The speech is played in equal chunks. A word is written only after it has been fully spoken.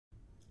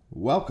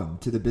Welcome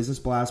to the Business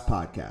Blast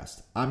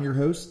Podcast. I'm your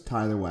host,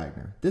 Tyler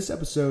Wagner. This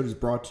episode is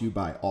brought to you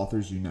by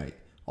Authors Unite.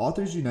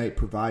 Authors Unite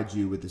provides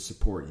you with the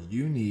support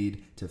you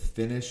need to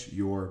finish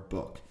your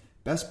book.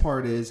 Best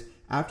part is,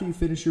 after you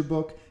finish your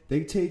book,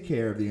 they take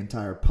care of the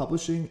entire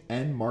publishing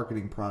and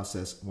marketing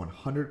process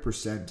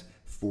 100%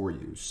 for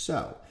you.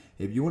 So,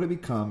 if you want to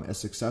become a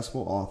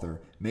successful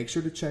author, make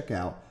sure to check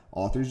out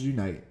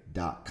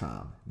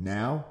authorsunite.com.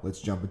 Now,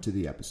 let's jump into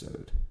the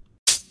episode.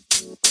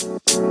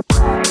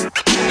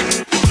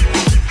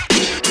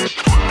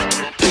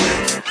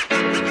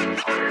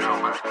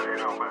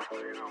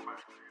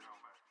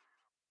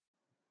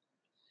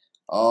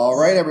 All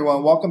right,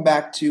 everyone. Welcome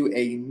back to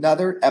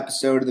another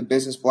episode of the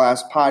Business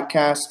Blast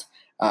Podcast.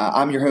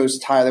 I'm your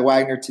host, Tyler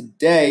Wagner.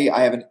 Today,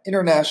 I have an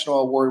international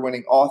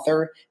award-winning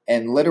author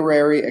and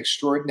literary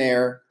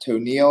extraordinaire,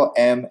 Toneill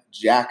M.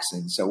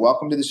 Jackson. So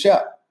welcome to the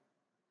show.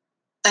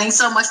 Thanks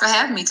so much for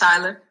having me,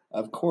 Tyler.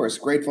 Of course.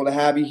 Grateful to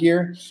have you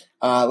here.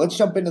 Let's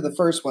jump into the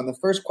first one. The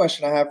first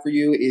question I have for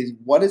you is,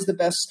 what is the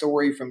best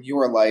story from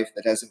your life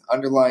that has an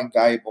underlying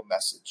valuable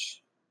message?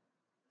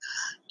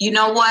 You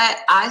know what?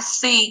 I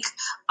think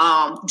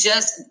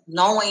just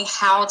knowing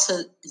how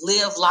to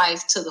live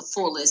life to the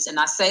fullest. And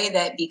I say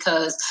that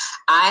because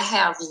I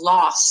have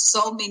lost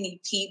so many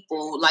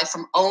people, like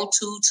from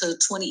 2002 to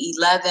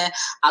 2011.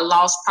 I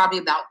lost probably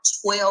about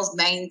 12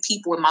 main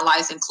people in my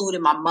life,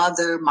 including my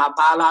mother, my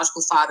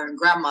biological father, and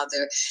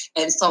grandmother.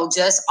 And so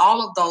just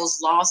all of those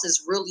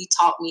losses really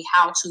taught me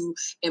how to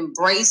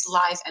embrace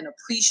life and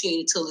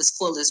appreciate it till its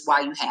fullest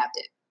while you have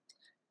it.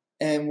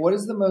 And what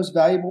is the most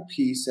valuable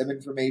piece of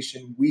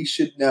information we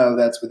should know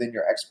that's within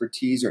your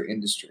expertise or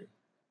industry?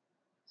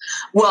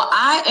 Well,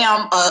 I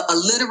am a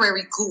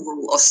literary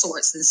guru of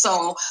sorts. And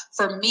so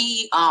for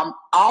me,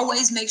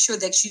 always make sure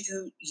that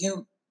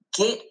you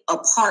get a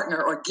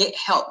partner or get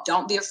help.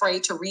 Don't be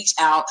afraid to reach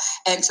out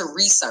and to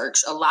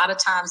research. A lot of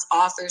times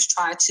authors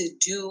try to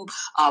do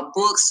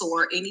books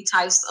or any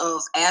types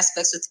of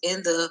aspects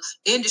within the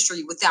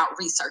industry without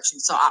researching.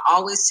 So I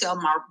always tell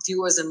my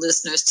viewers and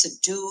listeners to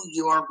do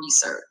your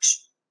research.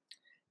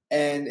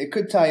 And it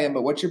could tie in,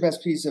 but what's your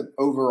best piece of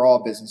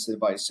overall business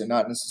advice? So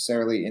not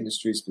necessarily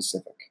industry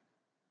specific.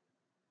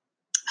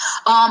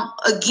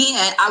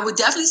 Again, I would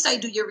definitely say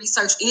do your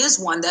research is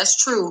one, that's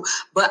true.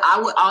 But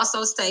I would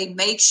also say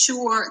make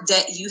sure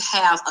that you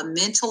have a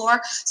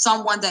mentor,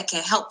 someone that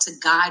can help to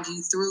guide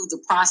you through the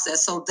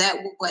process. So that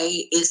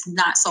way it's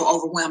not so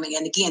overwhelming.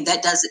 And again,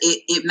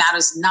 it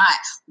matters not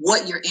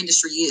what your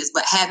industry is,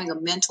 but having a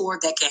mentor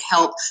that can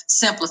help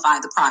simplify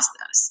the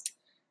process.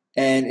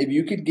 And if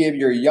you could give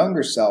your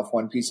younger self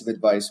one piece of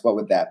advice, what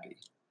would that be?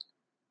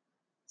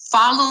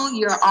 Follow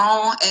your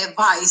own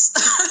advice.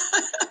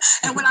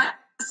 And when I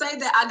say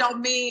that, I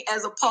don't mean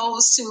as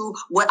opposed to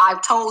what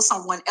I've told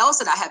someone else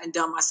that I haven't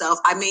done myself.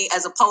 I mean,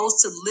 as opposed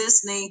to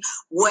listening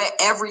what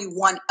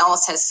everyone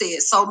else has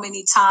said. So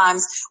many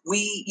times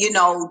we,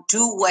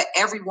 do what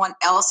everyone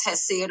else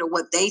has said or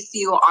what they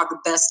feel are the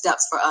best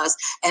steps for us.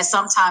 And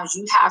sometimes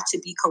you have to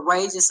be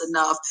courageous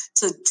enough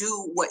to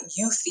do what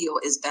you feel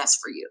is best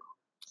for you.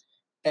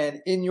 And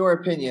in your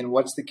opinion,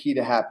 what's the key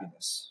to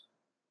happiness?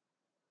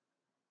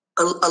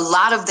 A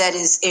lot of that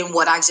is in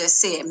what I just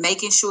said,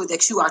 making sure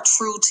that you are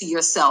true to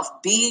yourself.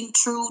 Being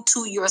true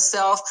to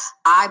yourself,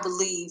 I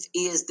believe,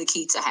 is the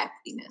key to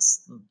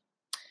happiness.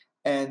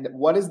 And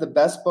what is the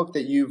best book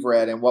that you've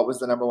read, and what was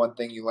the number one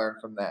thing you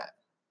learned from that?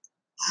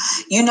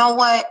 You know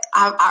what?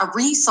 I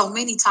read so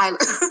many, Tyler,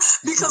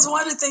 because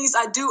one of the things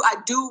I do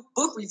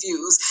book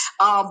reviews.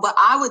 But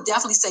I would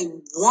definitely say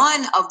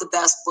one of the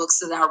best books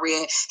that I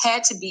read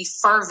had to be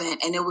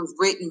Fervent, and it was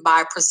written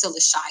by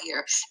Priscilla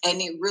Shirer. And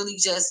it really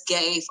just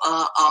gave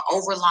a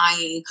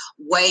overlying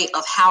way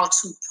of how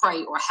to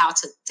pray or how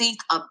to think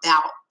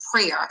about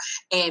prayer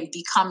and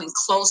becoming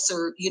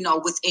closer,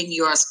 within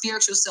your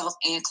spiritual self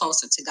and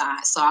closer to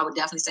God. So I would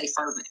definitely say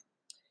Fervent.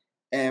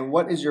 And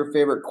what is your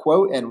favorite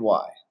quote and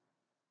why?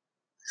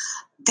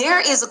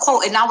 There is a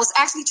quote, and I was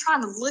actually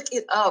trying to look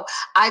it up.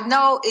 I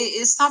know it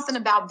is something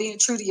about being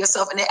true to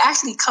yourself, and it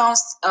actually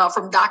comes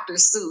from Dr.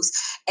 Seuss.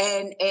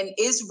 And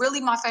it's really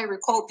my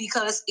favorite quote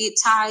because it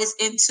ties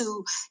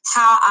into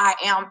how I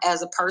am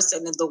as a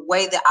person and the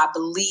way that I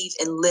believe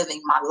in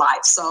living my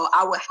life. So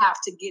I would have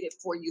to get it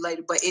for you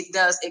later, but it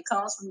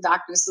comes from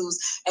Dr. Seuss,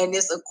 and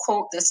it's a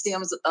quote that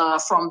stems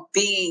from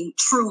being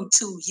true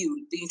to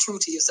you, being true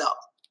to yourself.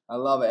 I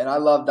love it, and I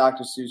love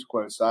Dr. Seuss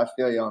quotes, so I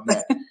feel you on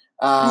that.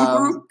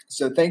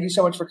 So thank you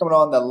so much for coming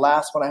on. The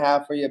last one I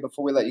have for you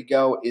before we let you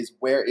go is,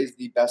 where is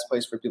the best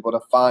place for people to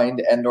find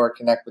and or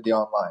connect with you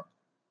online?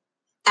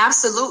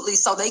 Absolutely.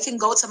 So they can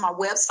go to my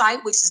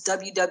website, which is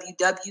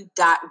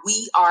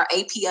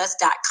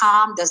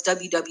www.weareaps.com. That's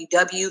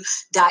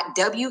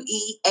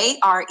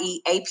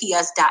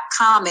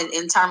www.weareaps.com. And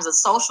in terms of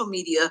social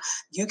media,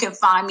 you can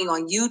find me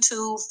on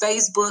YouTube,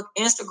 Facebook,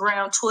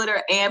 Instagram,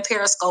 Twitter, and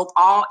Periscope,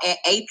 all at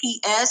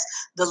APS,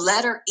 the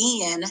letter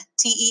N,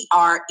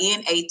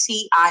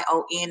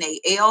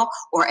 TERNATIONAL,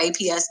 or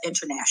APS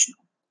International.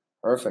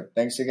 Perfect.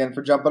 Thanks again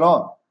for jumping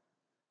on.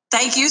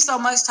 Thank you so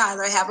much,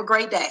 Tyler. Have a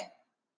great day.